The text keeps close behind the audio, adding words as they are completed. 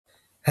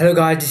Hello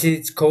guys, this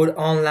is Code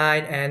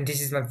Online and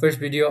this is my first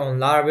video on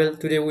Laravel.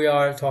 Today we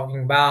are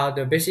talking about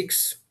the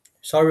basics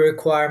software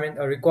requirement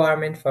or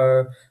requirement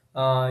for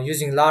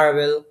using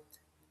Laravel.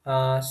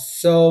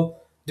 So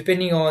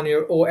depending on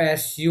your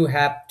OS, you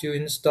have to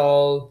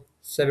install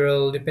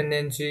several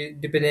dependencies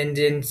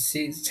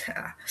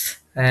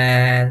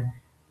and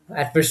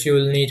at first you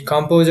will need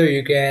Composer.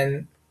 You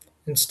can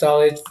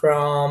install it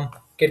from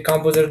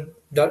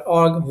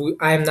getcomposer.org.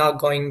 I am not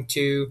going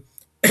to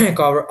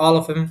cover all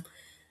of them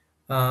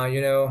how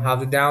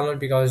to download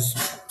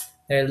because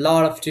there are a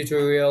lot of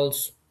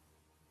tutorials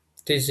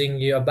teaching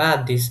you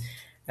about this,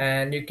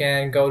 and you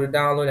can go to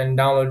download and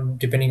download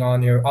depending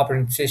on your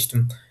operating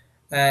system.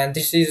 And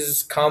this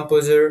is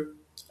Composer,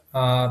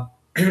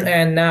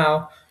 and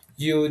now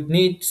you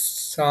need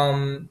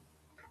some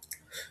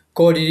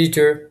code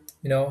editor,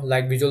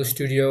 like Visual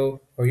Studio,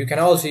 or you can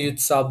also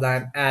use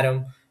Sublime,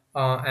 Atom,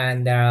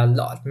 and there are a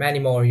lot, many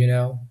more,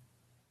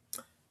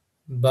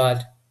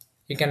 But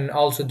you can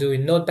also do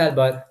in Notepad,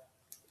 but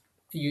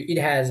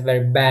it has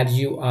very bad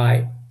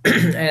UI,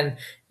 and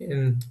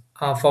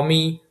for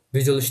me,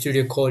 Visual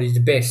Studio Code is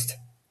the best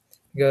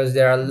because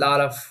there are a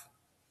lot of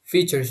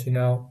features.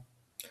 You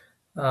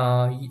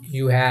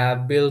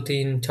have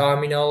built-in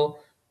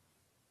terminal,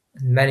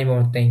 and many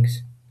more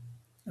things.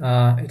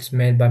 It's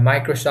made by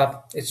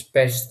Microsoft. It's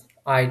best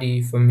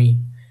ID for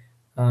me.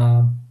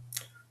 Um,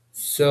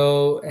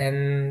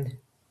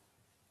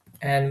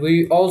 and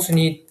we also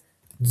need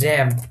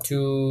Xampp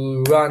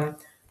to run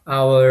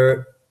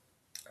our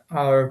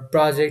our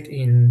project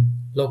in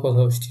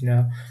localhost.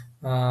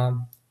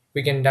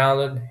 We can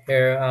download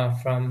here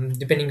from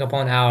depending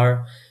upon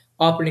our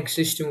operating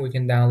system. We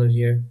can download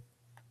here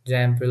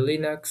Xampp for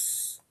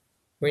Linux,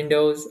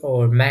 Windows,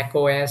 or Mac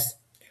OS,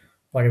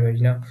 whatever.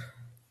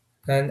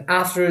 And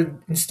after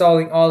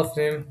installing all of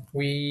them,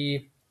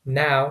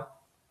 now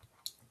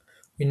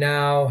we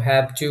now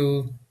have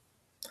to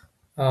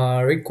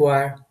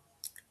require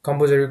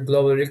Composer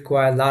Global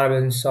require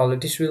Laravel installer.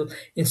 This will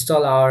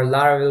install our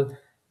Laravel.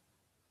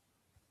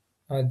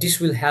 This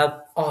will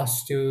help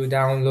us to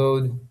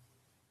download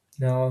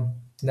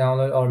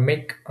or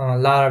make a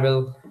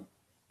Laravel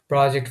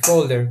project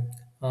folder.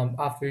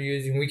 After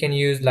using, we can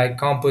use like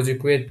Composer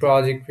create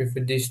project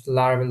with this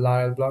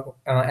Laravel block.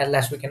 At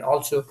last, we can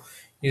also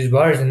use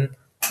version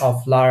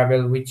of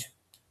Laravel which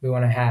we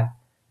want to have,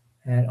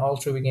 and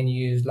also we can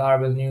use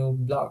Laravel new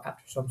block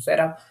after some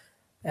setup.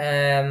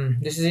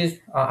 This is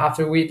it.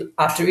 After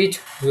it,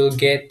 we'll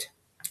get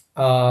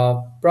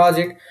a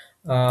project.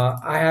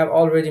 I have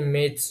already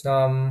made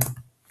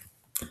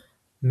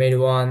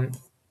one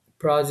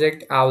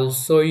project. I will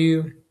show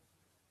you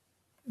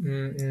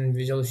in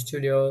Visual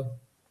Studio.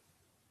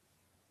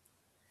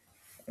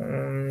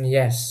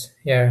 Yes,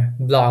 here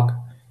blog.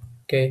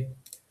 Okay,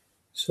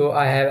 so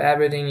I have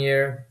everything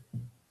here.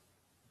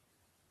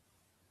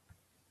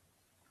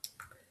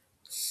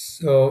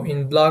 So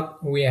in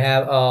blog we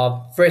have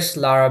a first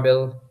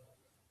Laravel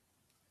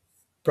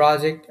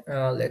project.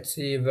 Let's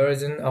see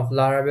version of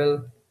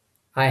Laravel.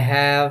 I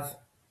have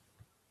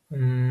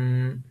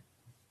PHP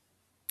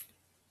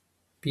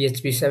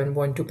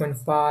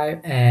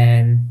 7.2.5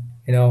 and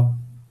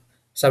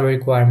sub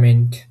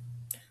requirement.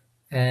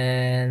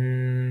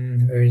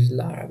 And where is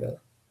Laravel?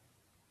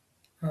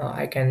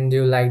 I can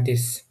do like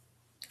this: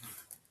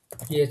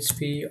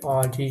 PHP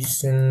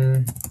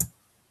artisan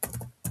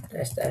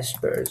dash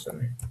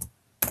version.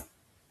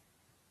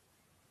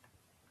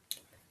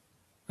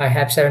 I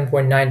have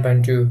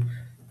 7.9.2.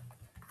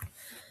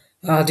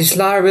 This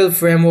Laravel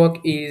framework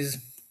is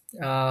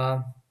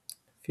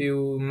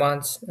few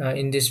months.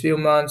 In these few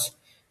months,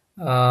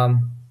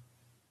 um,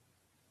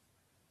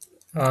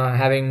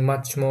 having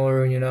much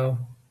more,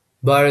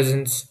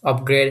 versions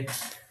upgrade.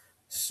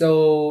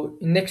 So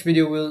in next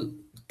video, we'll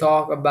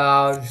talk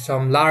about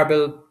some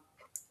Laravel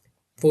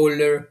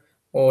folder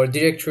or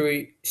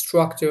directory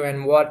structure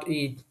and what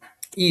it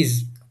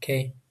is.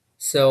 Okay,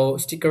 so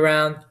stick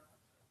around.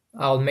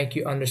 I'll make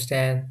you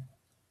understand.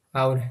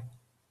 I'll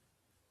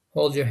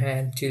hold your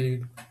hand till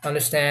you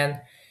understand.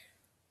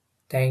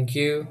 Thank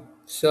you.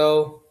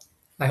 So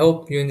I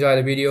hope you enjoy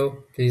the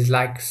video. Please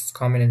like,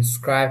 comment, and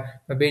subscribe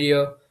my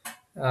video.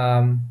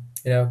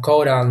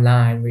 Code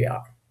online we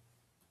are.